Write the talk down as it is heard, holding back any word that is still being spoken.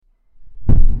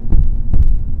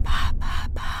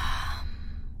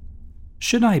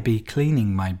Should I be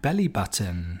cleaning my belly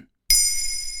button?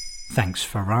 Thanks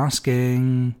for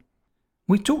asking.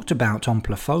 We talked about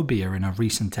omplophobia in a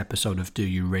recent episode of Do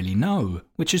You Really Know,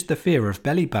 which is the fear of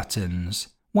belly buttons.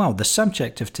 Well, the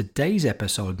subject of today's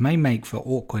episode may make for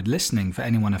awkward listening for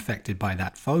anyone affected by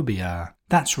that phobia.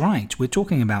 That's right, we're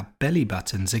talking about belly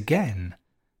buttons again.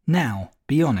 Now,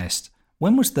 be honest,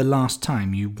 when was the last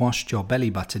time you washed your belly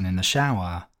button in the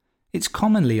shower? It's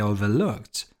commonly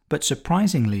overlooked, but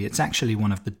surprisingly it's actually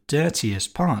one of the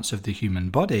dirtiest parts of the human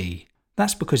body.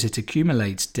 That's because it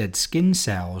accumulates dead skin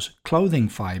cells, clothing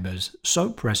fibers,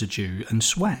 soap residue, and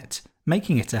sweat,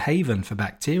 making it a haven for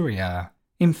bacteria.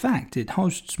 In fact, it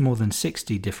hosts more than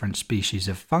 60 different species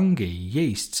of fungi,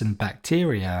 yeasts, and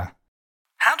bacteria.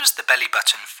 How does the belly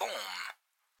button form?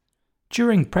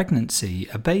 During pregnancy,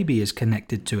 a baby is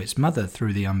connected to its mother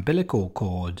through the umbilical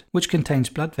cord, which contains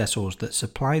blood vessels that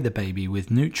supply the baby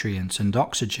with nutrients and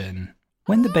oxygen.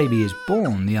 When the baby is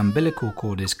born, the umbilical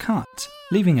cord is cut,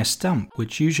 leaving a stump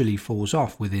which usually falls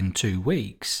off within 2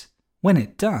 weeks. When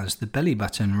it does, the belly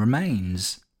button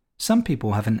remains. Some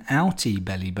people have an outie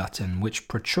belly button which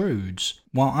protrudes,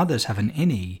 while others have an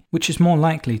innie, which is more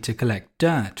likely to collect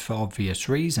dirt for obvious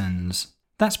reasons.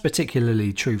 That's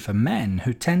particularly true for men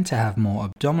who tend to have more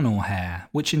abdominal hair,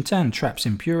 which in turn traps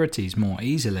impurities more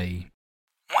easily.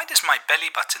 Why does my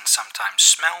belly button sometimes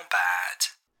smell bad?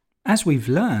 As we've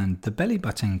learned, the belly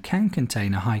button can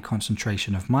contain a high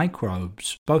concentration of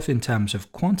microbes, both in terms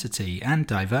of quantity and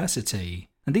diversity,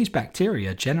 and these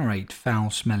bacteria generate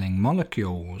foul-smelling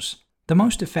molecules. The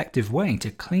most effective way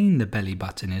to clean the belly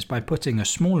button is by putting a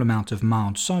small amount of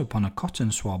mild soap on a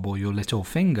cotton swab or your little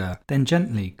finger, then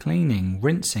gently cleaning,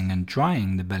 rinsing and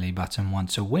drying the belly button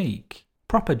once a week.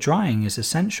 Proper drying is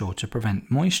essential to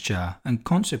prevent moisture and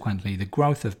consequently the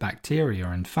growth of bacteria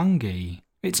and fungi.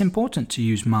 It's important to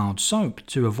use mild soap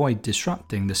to avoid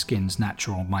disrupting the skin's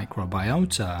natural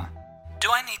microbiota. Do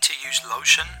I need to use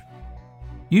lotion?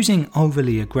 Using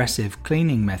overly aggressive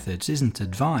cleaning methods isn't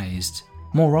advised.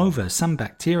 Moreover, some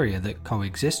bacteria that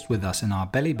coexist with us in our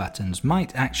belly buttons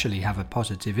might actually have a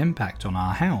positive impact on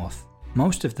our health.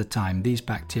 Most of the time, these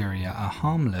bacteria are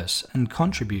harmless and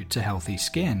contribute to healthy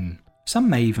skin. Some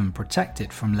may even protect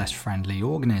it from less friendly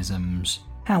organisms.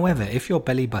 However, if your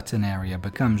belly button area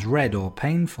becomes red or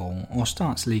painful or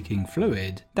starts leaking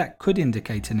fluid, that could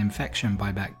indicate an infection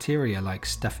by bacteria like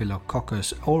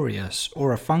Staphylococcus aureus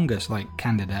or a fungus like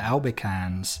Candida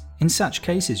albicans. In such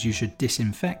cases, you should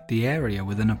disinfect the area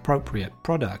with an appropriate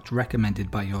product recommended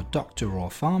by your doctor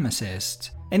or pharmacist.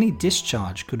 Any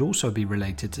discharge could also be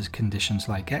related to conditions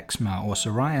like eczema or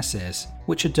psoriasis,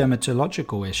 which are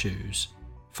dermatological issues.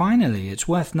 Finally, it's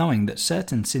worth knowing that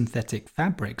certain synthetic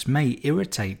fabrics may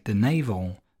irritate the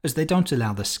navel, as they don't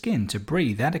allow the skin to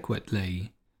breathe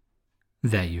adequately.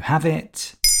 There you have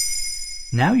it.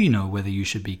 Now you know whether you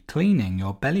should be cleaning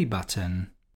your belly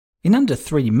button. In under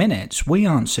 3 minutes, we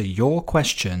answer your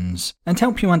questions and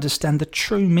help you understand the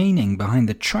true meaning behind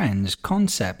the trends,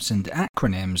 concepts, and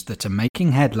acronyms that are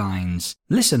making headlines.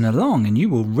 Listen along and you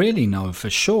will really know for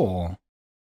sure.